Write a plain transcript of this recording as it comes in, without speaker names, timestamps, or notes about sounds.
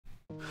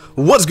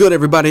What's good,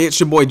 everybody?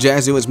 It's your boy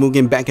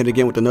Jazioxmugen back in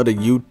again with another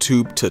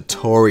YouTube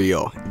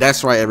tutorial.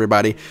 That's right,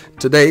 everybody.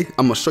 Today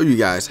I'm gonna show you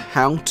guys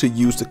how to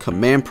use the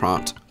command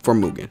prompt for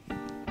Mugen.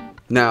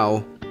 Now,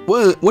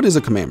 what is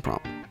a command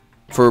prompt?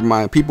 For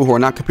my people who are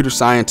not computer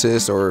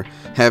scientists or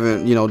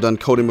haven't done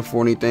coding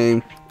before or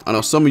anything, I know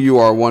some of you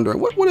are wondering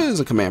what is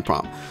a command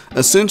prompt.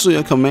 Essentially,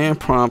 a command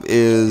prompt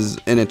is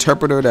an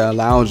interpreter that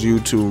allows you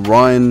to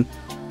run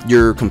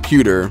your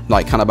computer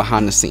like kind of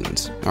behind the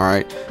scenes. All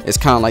right, it's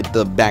kind of like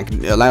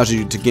it allows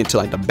you to get to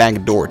like the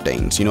back door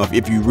things.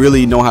 If you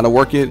really know how to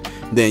work it,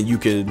 then you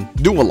can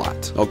do a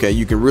lot. Okay,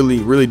 you can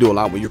really do a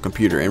lot with your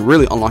computer and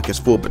really unlock its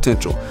full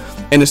potential.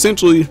 And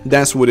essentially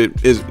that's what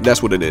it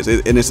is.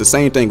 And it's the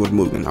same thing with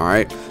Mugen. All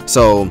right,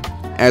 so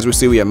as we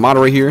see, we have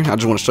moderate here. I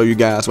just want to show you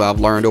guys what I've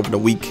learned over the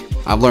week.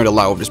 I've learned a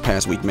lot over this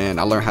past week, man.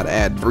 I learned how to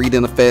add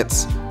breathing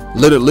effects.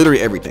 Literally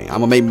everything.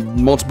 I'm gonna make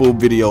multiple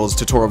videos,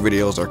 tutorial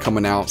videos are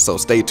coming out, so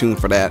stay tuned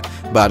for that.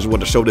 But I just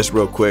want to show this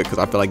real quick because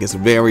I feel like it's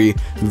very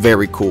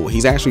cool.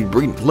 He's actually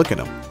breathing. Look at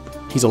him,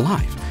 he's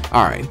alive.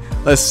 All right,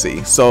 let's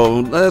see.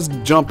 So let's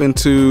jump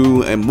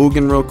into a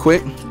Mugen real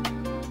quick,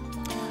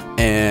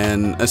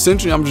 and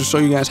essentially I'm just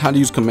showing you guys how to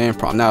use command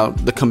prompt. Now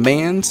the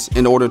commands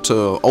in order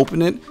to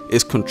open it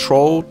is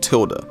Control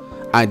tilde.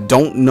 I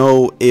don't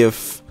know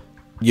if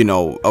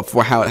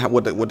for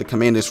what the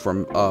command is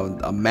from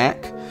a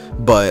Mac,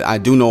 but I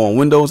do know on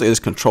Windows it is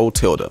Control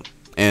tilde.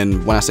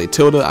 And when I say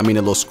tilde, I mean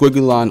a little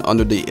squiggly line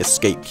under the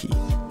escape key.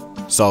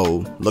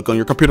 So look on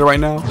your computer right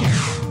now.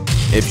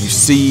 If you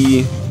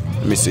see,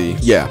 let me see,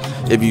 yeah,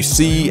 if you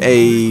see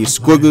a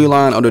squiggly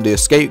line under the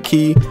escape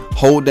key,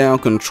 hold down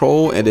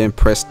Control and then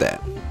press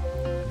that,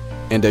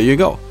 and there you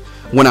go.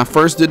 When I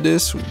first did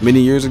this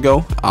many years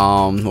ago,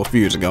 a few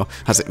years ago,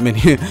 I said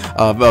many,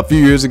 a few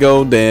years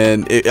ago,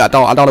 then I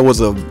thought it was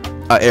a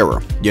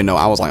error.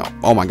 I was like,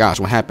 oh my gosh,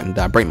 what happened?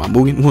 Did I break my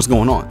Mugen? What's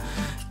going on?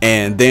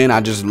 And then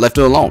I just left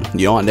it alone.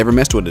 I never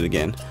messed with it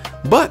again.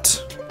 But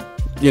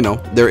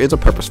there is a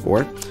purpose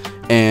for it.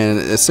 And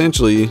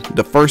essentially,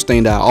 the first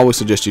thing that I always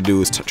suggest you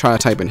do is try to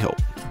type in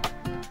help,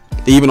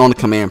 even on the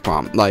command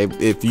prompt. Like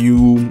if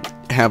you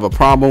have a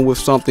problem with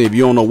something, if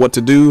you don't know what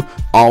to do,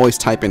 always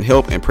type in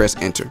help and press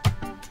enter.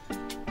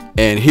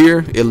 And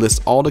here it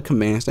lists all the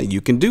commands that you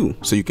can do.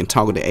 So you can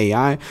toggle the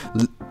AI,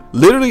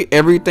 literally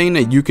everything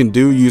that you can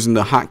do using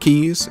the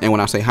hotkeys. And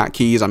when I say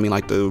hotkeys, I mean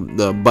like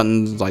the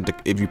buttons, like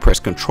if you press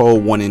Control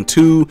 1 and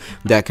 2,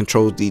 that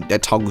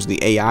toggles the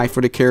AI for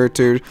the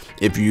character.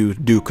 If you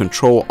do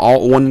Control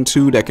Alt 1 and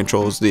 2, that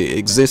controls the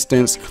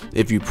existence.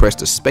 If you press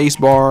the space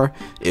bar,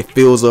 it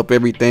fills up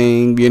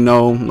everything.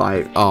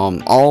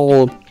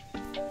 All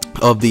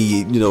of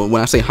the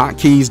when I say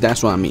hotkeys,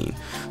 that's what I mean.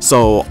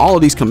 So all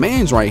of these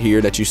commands right here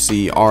that you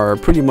see are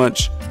pretty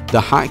much the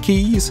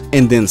hotkeys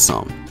and then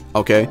some.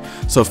 Okay,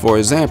 so for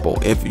example,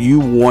 if you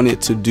wanted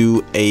to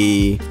do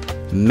a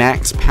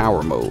max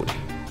power mode,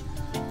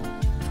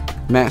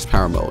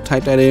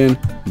 type that in,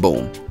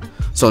 boom.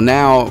 So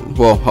now,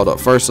 well, hold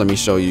up, first let me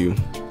show you.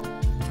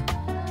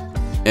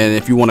 And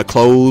if you want to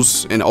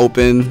close and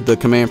open the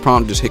command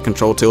prompt, just hit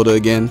Control tilde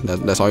again.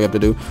 That's all you have to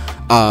do.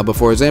 But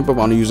for example, if I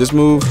want to use this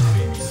move,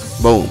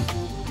 boom,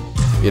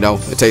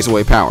 it takes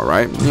away power,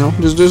 right?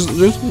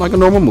 Just like a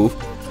normal move.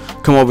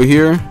 Come over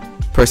here,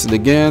 press it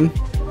again,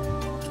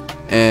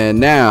 and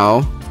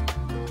now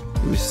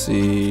let me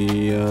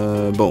see,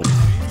 boom,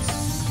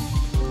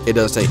 it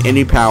doesn't take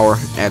any power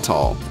at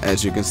all,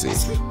 as you can see.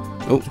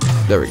 Oh,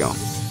 there we go.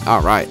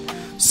 All right,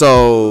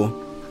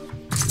 so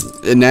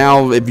and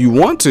now if you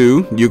want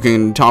to, you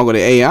can toggle the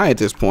AI at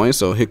this point.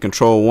 So hit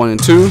Control 1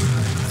 and 2,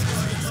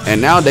 and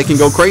now they can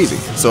go crazy.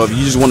 So if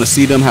you just want to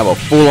see them have a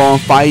full-on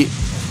fight,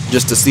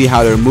 just to see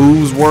how their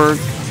moves work,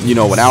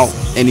 without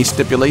any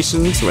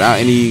stipulations, without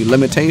any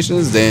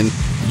limitations, then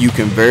you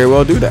can very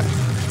well do that.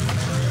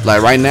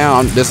 Like right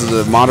now, this is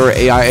a moderate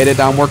AI edit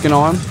that I'm working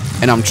on,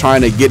 and I'm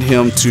trying to get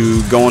him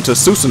to go into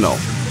Susanoo.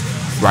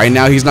 Right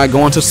now, he's not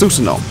going to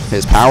Susanoo.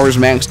 His power is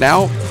maxed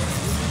out,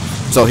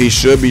 so he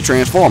should be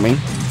transforming,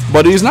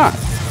 but he's not.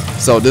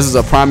 So this is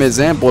a prime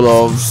example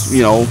of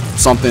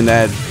something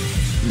that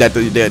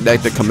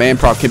the command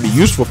prompt can be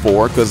useful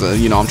for, because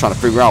I'm trying to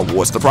figure out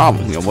what's the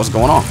problem, what's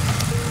going on,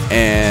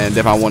 and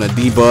if I want to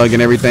debug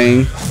and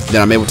everything,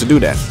 then I'm able to do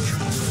that.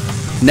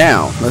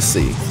 Now let's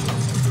see,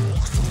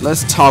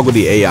 let's toggle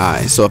the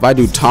AI. So if I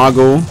do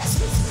toggle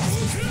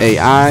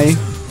AI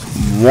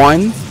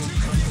 1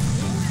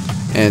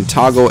 and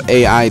toggle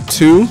AI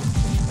 2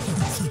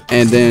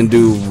 and then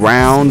do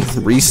round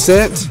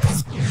reset,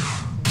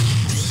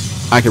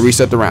 I can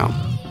reset the round.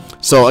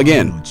 So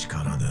again,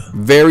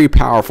 very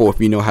powerful if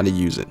you know how to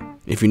use it.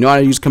 If you know how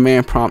to use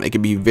command prompt, it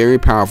can be very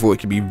powerful. It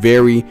can be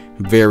very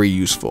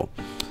useful.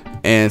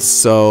 And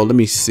so let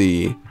me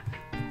see.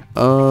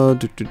 Oh,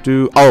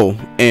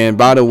 and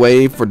by the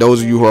way, for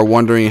those of you who are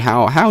wondering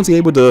how is he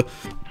able to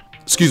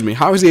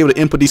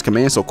input these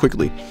commands so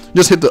quickly,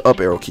 just hit the up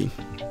arrow key,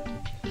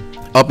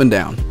 up and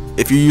down.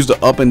 if you use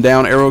the up and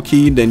down arrow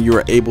key, then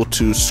you're able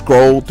to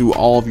scroll through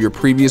all of your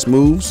previous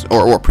moves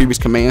or previous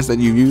commands that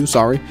you use.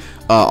 Sorry,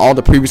 all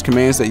the previous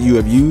commands that you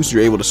have used,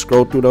 you're able to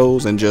scroll through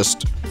those and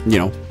just, you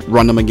know,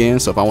 run them again.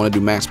 So if I want to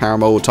do max power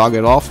mode, toggle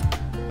it off,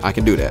 I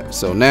can do that.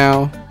 So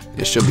now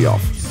it should be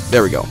off.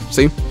 There we go.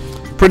 See,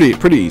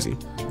 pretty easy.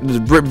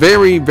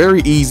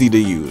 Very easy to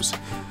use.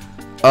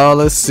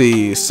 Let's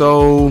see.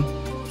 So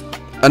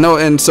I know,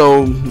 and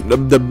so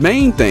the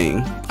main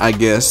thing, I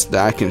guess,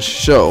 that I can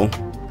show,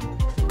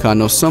 cause I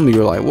know some of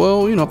you are like,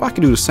 well, you know, if I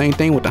can do the same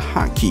thing with the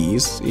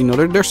hotkeys, you know,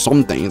 there's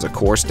some things, of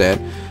course, that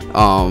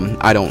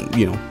I don't,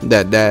 you know,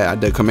 that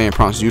the command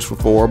prompt is useful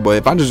for. But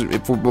if I just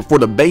for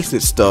the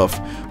basic stuff,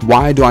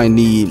 why do I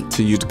need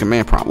to use the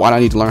command prompt? Why do I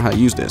need to learn how to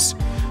use this?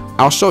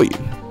 I'll show you.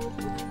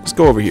 Let's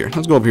go over here.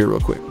 Let's go over here real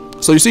quick.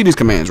 So you see these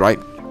commands, right?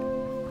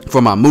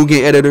 For my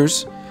MUGEN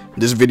editors.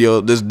 This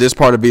video, this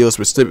part of the video is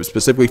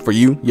specifically for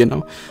you, you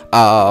know,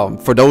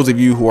 for those of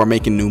you who are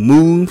making new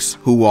moves,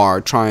 who are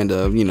trying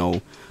to, you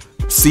know,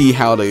 see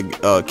how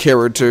the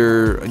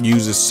character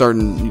uses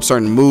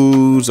certain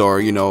moves,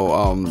 or, you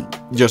know,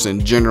 just in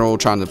general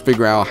trying to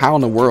figure out how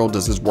in the world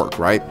does this work,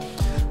 right?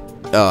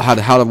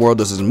 How the world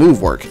does this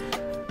move work?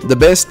 The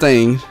best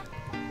thing,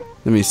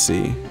 let me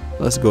see,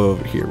 let's go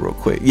over here real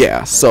quick.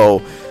 Yeah,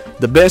 so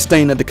the best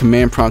thing that the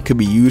command prompt could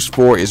be used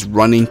for is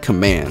running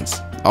commands.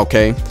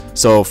 Okay,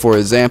 so for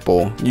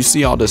example, you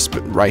see all this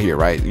right here,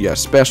 right? You have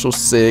special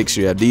 6,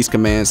 you have these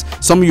commands.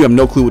 Some of you have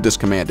no clue what this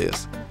command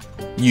is.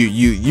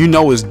 You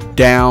know it's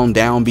down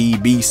B,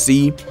 B,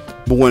 C,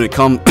 but when it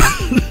comes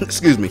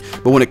excuse me,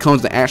 but when it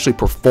comes to actually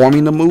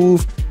performing the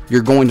move,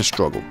 you're going to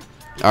struggle.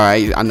 All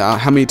right, I know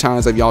how many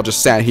times have y'all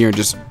just sat here and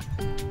just,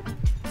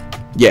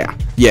 yeah,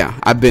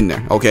 I've been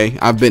there. Okay,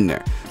 I've been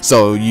there.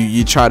 So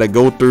you try to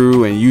go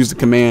through and use the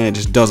command, it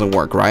just doesn't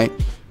work, right?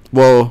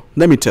 Well,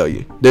 let me tell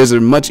you, there's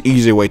a much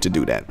easier way to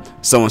do that.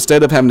 So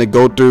instead of having to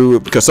go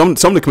through, because some of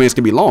the commands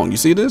can be long. You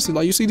see this?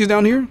 Like, you see these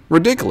down here?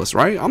 Ridiculous,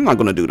 right? I'm not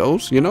going to do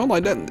those, you know,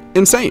 like that.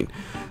 Insane.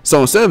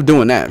 So instead of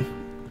doing that,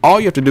 all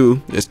you have to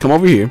do is come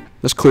over here.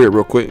 Let's clear it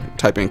real quick.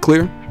 Type in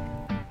clear.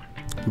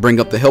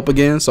 Bring up the help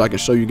again so I can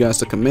show you guys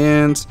the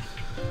commands.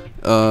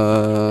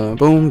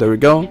 Boom, there we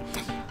go.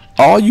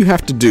 All you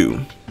have to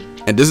do,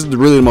 and this is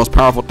really the most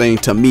powerful thing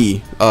to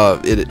me,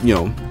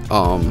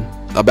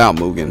 about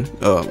Mugen.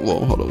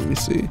 Well, hold on, let me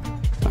see.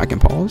 I can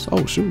pause.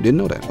 Oh shoot, didn't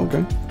know that.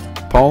 Okay,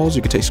 pause.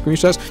 You can take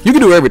screenshots. You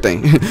can do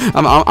everything.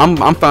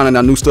 I'm finding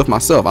out new stuff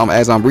myself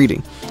as I'm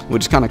reading,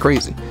 which is kind of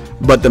crazy.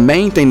 But the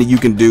main thing that you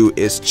can do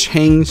is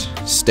change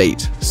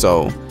state.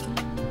 So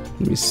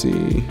let me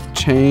see.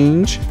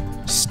 Change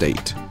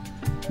state.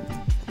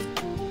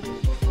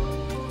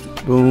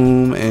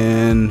 Boom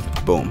and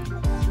boom.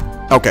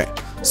 Okay.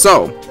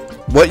 So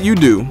what you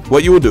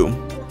will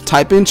do.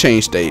 Type in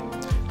change state.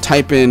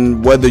 Type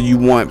in whether you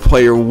want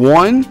player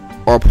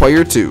 1 or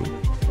player 2,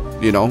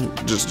 you know,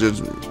 just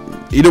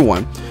either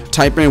one.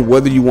 Type in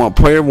whether you want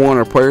player 1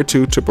 or player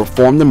 2 to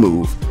perform the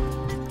move.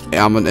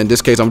 In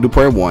this case, I'm gonna do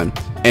player 1,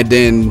 and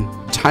then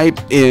type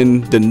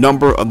in the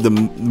number of the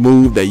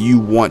move that you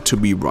want to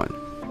be run.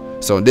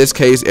 So in this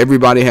case,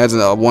 everybody has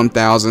a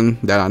 1000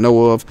 that I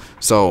know of.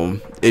 So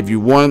if you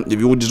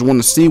just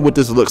want to see what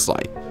this looks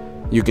like,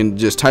 you can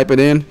just type it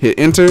in, hit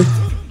enter,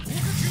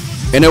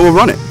 and it will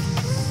run it.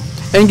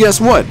 And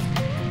guess what?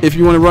 If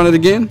you want to run it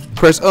again,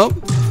 press up,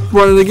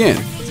 run it again.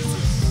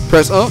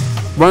 Press up,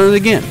 run it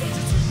again.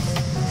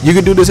 You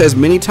can do this as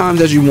many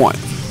times as you want.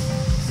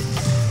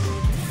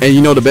 And you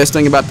know the best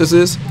thing about this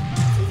is,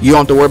 you don't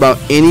have to worry about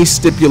any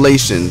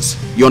stipulations.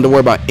 You don't have to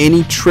worry about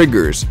any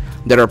triggers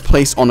that are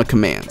placed on the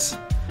commands.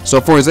 So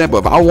for example,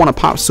 if I want to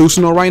pop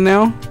Susanoo right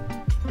now,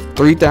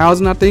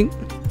 3000 I think,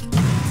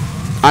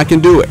 I can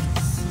do it.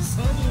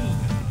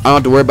 I don't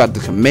have to worry about the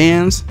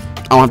commands.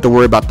 I don't have to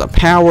worry about the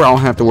power. I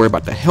don't have to worry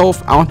about the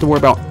health. I don't have to worry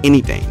about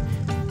anything.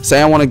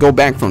 Say I want to go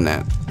back from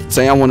that.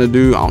 Say I want to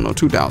do, I don't know,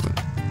 2000.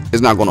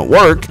 It's not going to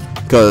work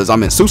because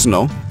I'm in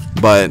Susanoo.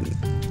 But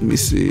let me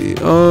see.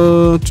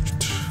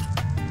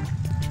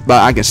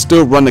 But I can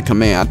still run the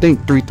command. I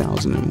think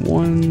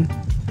 3001.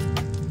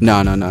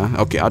 No.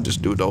 Okay, I'll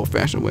just do it the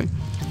old-fashioned way.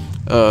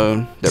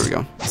 There we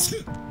go.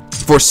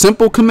 For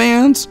simple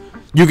commands,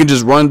 you can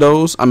just run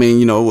those. I mean,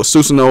 you know, with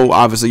Susanoo,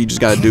 obviously you just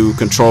got to do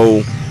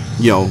control.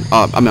 You know,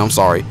 I'm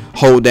sorry,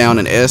 hold down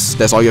an S.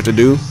 That's all you have to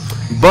do.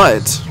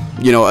 But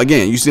you know,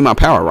 again, you see my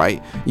power,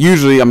 right?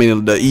 Usually, I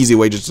mean, the easy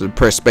way just to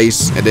press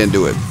space and then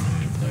do it.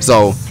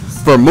 So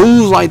for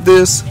moves like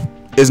this,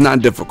 it's not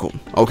difficult,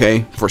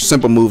 okay? For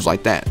simple moves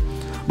like that.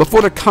 But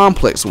for the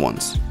complex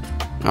ones,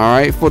 all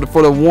right, for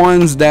the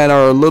ones that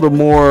are a little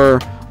more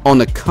on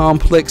the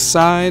complex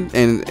side,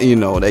 and you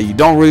know that you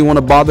don't really want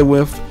to bother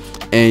with,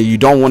 and you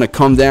don't want to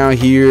come down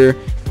here,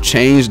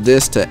 change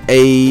this to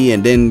A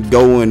and then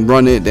go and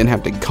run it, then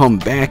have to come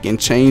back and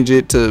change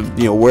it to,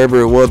 you know, wherever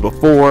it was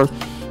before.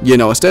 You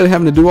know, instead of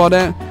having to do all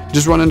that,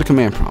 just run in the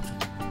command prompt.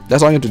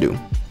 That's all you have to do.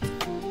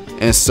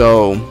 And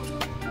so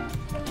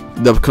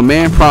the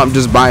command prompt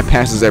just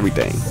bypasses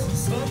everything.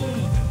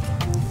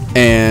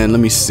 And let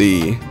me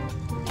see.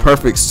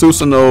 Perfect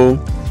Susanoo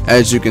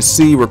as you can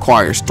see,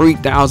 requires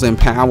 3,000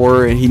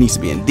 power, and he needs to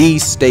be in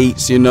these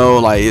states, you know,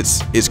 like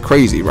it's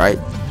crazy, right?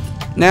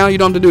 Now you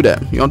don't have to do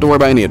that. You don't have to worry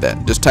about any of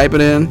that. Just type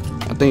it in.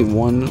 I think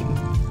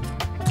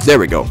there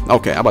we go.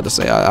 Okay, I'm about to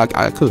say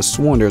I could have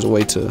sworn there's a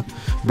way to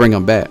bring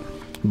them back,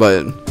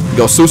 but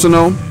go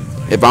Susanoo.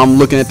 If I'm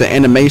looking at the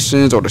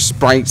animations or the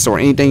sprites or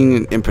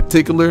anything in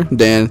particular,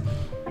 then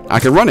I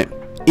can run it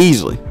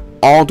easily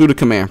all through the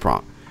command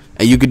prompt.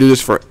 And you can do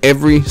this for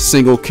every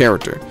single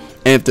character.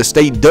 And if the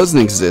state doesn't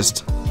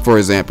exist, for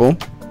example,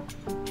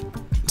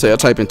 say I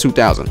type in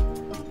 2000,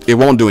 it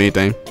won't do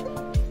anything.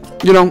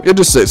 You know, it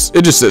just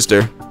sits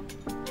there.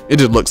 It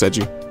just looks at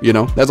you, you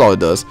know, that's all it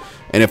does.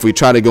 And if we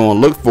try to go and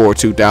look for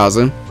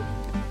 2000,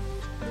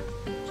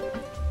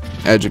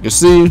 as you can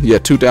see, yeah,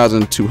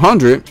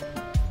 2200.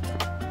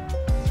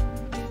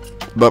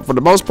 But for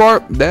the most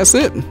part, that's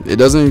it. It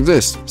doesn't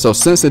exist. So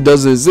since it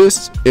doesn't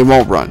exist, it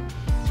won't run,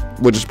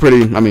 which is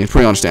pretty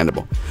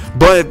understandable.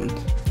 But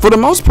for the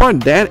most part,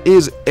 that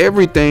is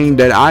everything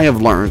that I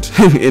have learned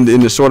in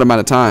the short amount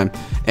of time.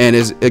 And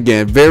is,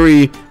 again,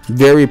 very,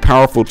 very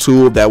powerful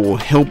tool that will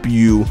help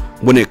you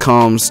when it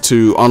comes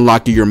to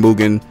unlocking your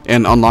Mugen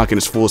and unlocking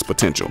its fullest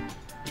potential.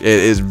 It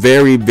is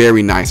very,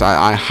 very nice.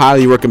 I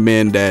highly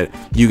recommend that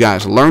you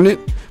guys learn it,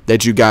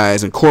 that you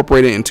guys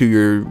incorporate it into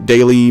your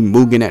daily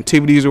Mugen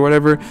activities or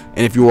whatever.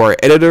 And if you are an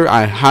editor,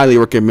 I highly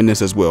recommend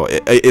this as well.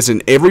 It's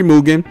in every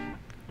Mugen.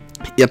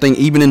 I think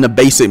even in the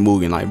basic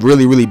Mugen, like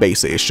really, really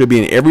basic, it should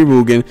be in every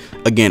Mugen.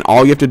 Again,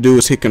 all you have to do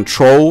is hit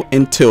Control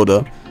and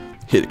tilde,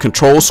 hit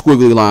Control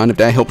squiggly line, if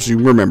that helps you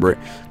remember it.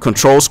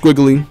 Control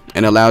squiggly,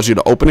 and allows you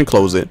to open and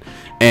close it,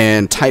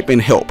 and type in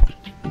help.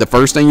 The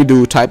first thing you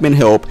do, type in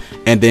help,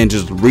 and then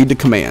just read the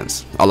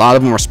commands. A lot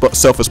of them are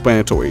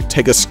self-explanatory.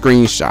 Take a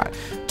screenshot,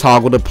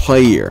 toggle the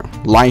player,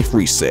 life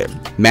reset,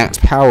 max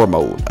power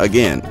mode.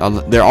 Again,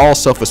 they're all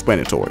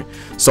self-explanatory.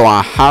 So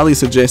I highly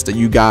suggest that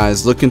you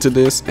guys look into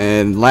this.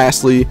 And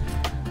lastly,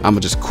 I'm gonna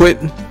just quit,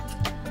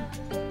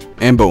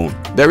 and boom,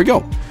 there we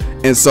go.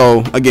 And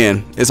so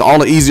again, it's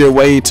all an easier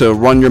way to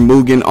run your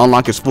Mugen,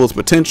 unlock its fullest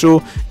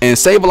potential, and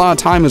save a lot of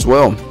time as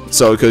well.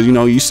 So because you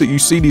know, you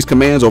see these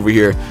commands over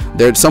here,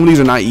 some of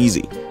these are not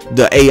easy.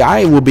 The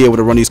AI will be able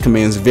to run these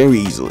commands very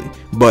easily,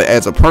 but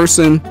as a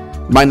person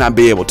might not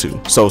be able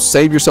to. So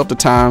save yourself the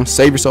time,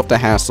 save yourself the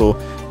hassle,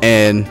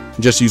 and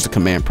just use the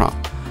command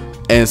prompt.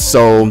 And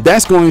so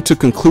that's going to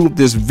conclude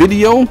this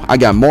video. I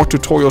got more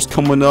tutorials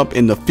coming up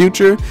in the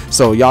future,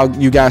 so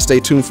you guys stay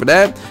tuned for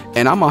that.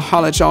 And I'm gonna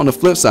holler at y'all on the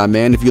flip side,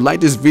 man. If you like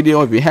this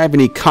video, if you have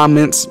any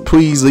comments,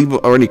 please leave,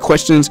 or any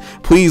questions,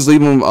 please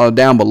leave them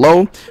down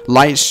below.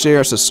 Like,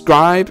 share,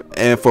 subscribe,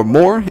 and for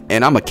more.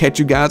 And I'm gonna catch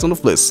you guys on the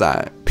flip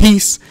side.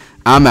 Peace.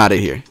 I'm out of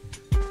here.